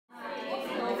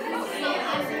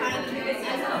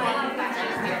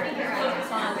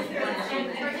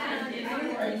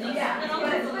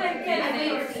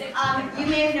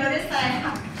may have noticed that I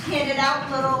have handed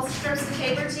out little strips of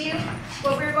paper to you.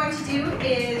 What we're going to do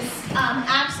is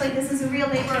actually, this is a real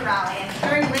labor rally, and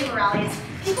during labor rallies,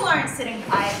 people aren't sitting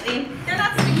quietly. They're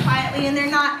not sitting quietly, and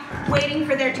they're not waiting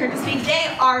for their turn to speak.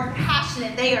 They are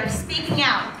passionate. They are speaking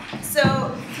out.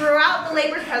 So throughout the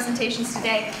labor presentations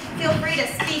today, feel free to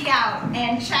speak out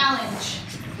and challenge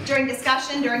during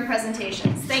discussion, during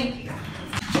presentations. Thank you.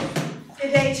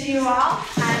 Good day to you all.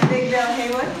 I'm Big Bill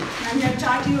Haywood, and I'm here to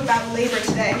talk to you about labor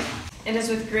today. It is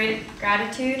with great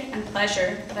gratitude and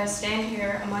pleasure that I stand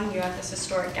here among you at this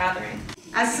historic gathering.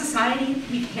 As a society,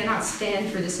 we cannot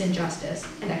stand for this injustice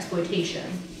and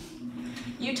exploitation.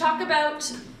 You talk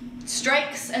about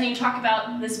strikes and you talk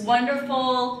about this wonderful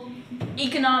world of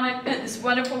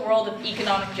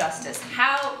economic justice.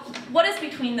 What is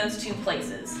between those two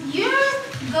places? You're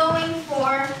going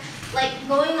for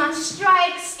going on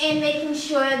strikes and making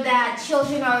sure that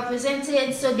children are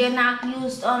represented so they're not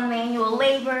used on manual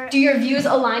labor. Do your views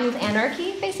align with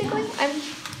anarchy, basically?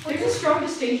 There's a strong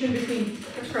distinction between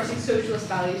expressing socialist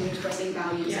values and expressing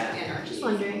values of anarchy. Just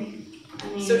wondering.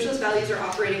 Socialist values are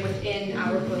operating within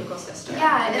our political system.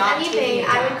 Yeah, if anything,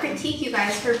 I would critique you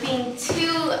guys for being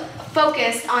too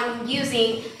focused on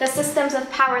using the systems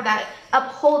of power that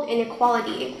uphold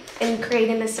inequality in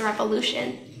creating this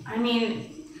revolution. I mean,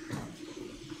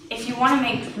 if you want to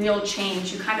make real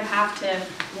change, you kind of have to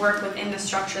work within the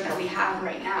structure that we have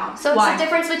right now. So it's the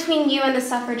difference between you and the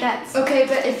suffragettes. Okay,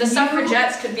 but if the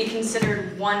suffragettes could be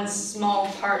considered one small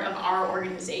part of our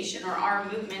organization or our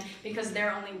movement because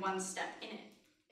they're only one step in it.